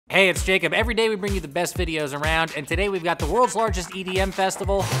Hey, it's Jacob. Every day we bring you the best videos around, and today we've got the world's largest EDM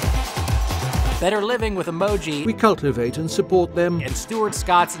festival, Better Living with Emoji. We cultivate and support them. And Stuart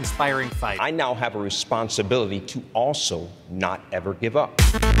Scott's inspiring fight. I now have a responsibility to also not ever give up.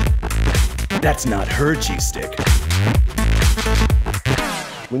 That's not her G-stick.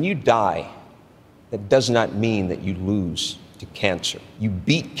 When you die, that does not mean that you lose to cancer. You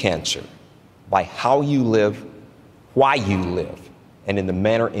beat cancer by how you live, why you live, and in the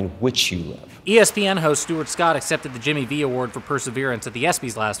manner in which you live. ESPN host Stuart Scott accepted the Jimmy V Award for Perseverance at the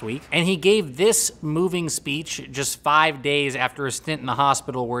ESPYs last week, and he gave this moving speech just 5 days after a stint in the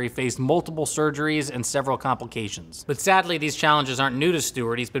hospital where he faced multiple surgeries and several complications. But sadly, these challenges aren't new to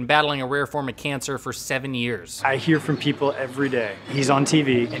Stuart. He's been battling a rare form of cancer for 7 years. I hear from people every day. He's on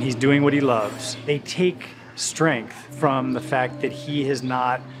TV and he's doing what he loves. They take strength from the fact that he has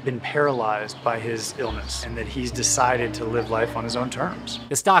not been paralyzed by his illness and that he's decided to live life on his own terms.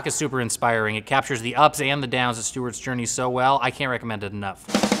 This doc is super inspiring. It captures the ups and the downs of Stuart's journey so well, I can't recommend it enough.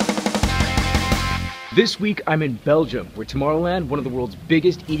 This week, I'm in Belgium, where Tomorrowland, one of the world's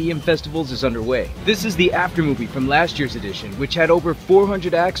biggest EDM festivals, is underway. This is the aftermovie from last year's edition, which had over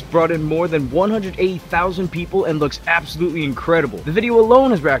 400 acts, brought in more than 180,000 people, and looks absolutely incredible. The video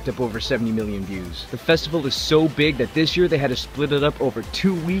alone has racked up over 70 million views. The festival is so big that this year they had to split it up over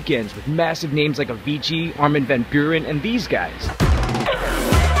 2 weekends with massive names like Avicii, Armin van Buuren, and these guys.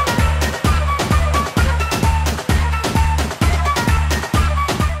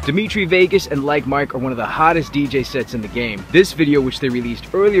 Dimitri Vegas and Like Mike are one of the hottest DJ sets in the game. This video, which they released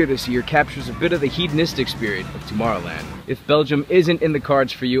earlier this year, captures a bit of the hedonistic spirit of Tomorrowland. If Belgium isn't in the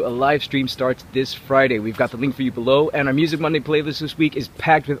cards for you, a live stream starts this Friday. We've got the link for you below, and our Music Monday playlist this week is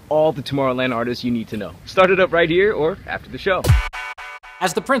packed with all the Tomorrowland artists you need to know. Start it up right here or after the show.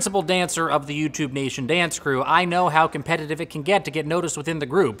 As the principal dancer of the YouTube Nation dance crew, I know how competitive it can get to get noticed within the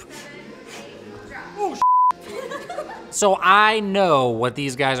group. So I know what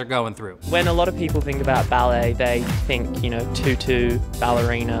these guys are going through. When a lot of people think about ballet, they think, you know, tutu,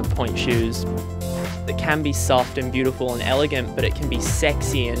 ballerina, point shoes. It can be soft and beautiful and elegant, but it can be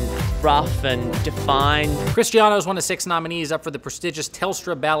sexy and rough and defined. Cristiano is one of 6 nominees up for the prestigious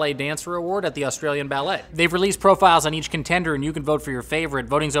Telstra Ballet Dancer Award at the Australian Ballet. They've released profiles on each contender and you can vote for your favorite.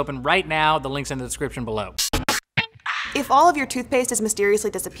 Voting's open right now. The link's in the description below. If all of your toothpaste is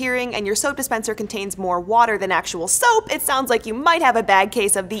mysteriously disappearing and your soap dispenser contains more water than actual soap, it sounds like you might have a bad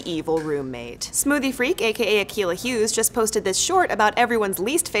case of the evil roommate. Smoothie Freak, aka Akilah Hughes, just posted this short about everyone's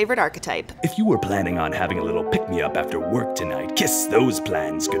least favorite archetype. If you were planning on having a little pick-me-up after work tonight, kiss those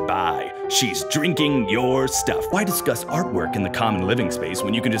plans goodbye. She's drinking your stuff. Why discuss artwork in the common living space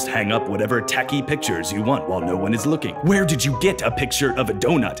when you can just hang up whatever tacky pictures you want while no one is looking? Where did you get a picture of a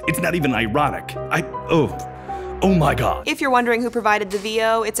donut? It's not even ironic. Oh my god. If you're wondering who provided the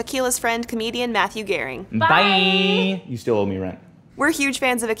VO, it's Akilah's friend, comedian Matthew Gehring. Bye! You still owe me rent. We're huge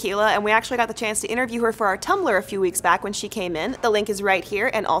fans of Akilah, and we actually got the chance to interview her for our Tumblr a few weeks back when she came in. The link is right here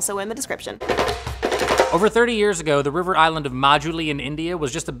and also in the description. Over 30 years ago, the river island of Majuli in India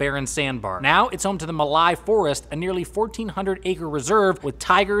was just a barren sandbar. Now, it's home to the Malai Forest, a nearly 1,400-acre reserve with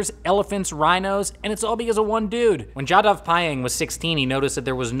tigers, elephants, rhinos, and it's all because of one dude. When Jadav Payeng was 16, he noticed that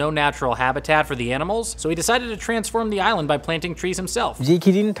there was no natural habitat for the animals, so he decided to transform the island by planting trees himself. He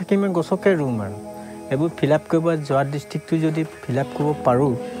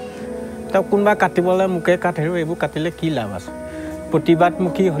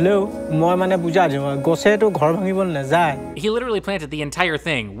literally planted the entire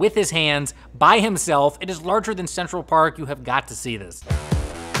thing with his hands, by himself. It is larger than Central Park. You have got to see this.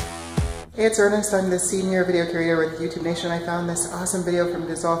 Hey, it's Earnest. I'm the senior video curator with YouTube Nation. I found this awesome video from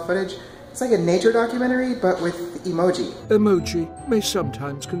Dissolve Footage. It's like a nature documentary, but with emoji. Emoji may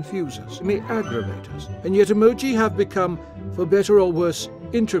sometimes confuse us, may aggravate us, and yet emoji have become, for better or worse,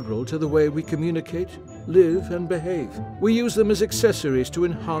 integral to the way we communicate, live, and behave. We use them as accessories to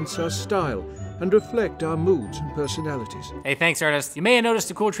enhance our style and reflect our moods and personalities. Hey, thanks, Ernest. You may have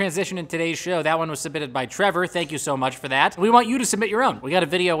noticed a cool transition in today's show. That one was submitted by Trevor. Thank you so much for that. We want you to submit your own. We got a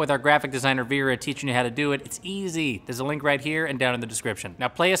video with our graphic designer Vera teaching you how to do it. It's easy. There's a link right here and down in the description. Now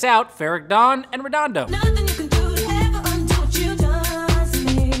play us out, Farrick Dawn and Redondo.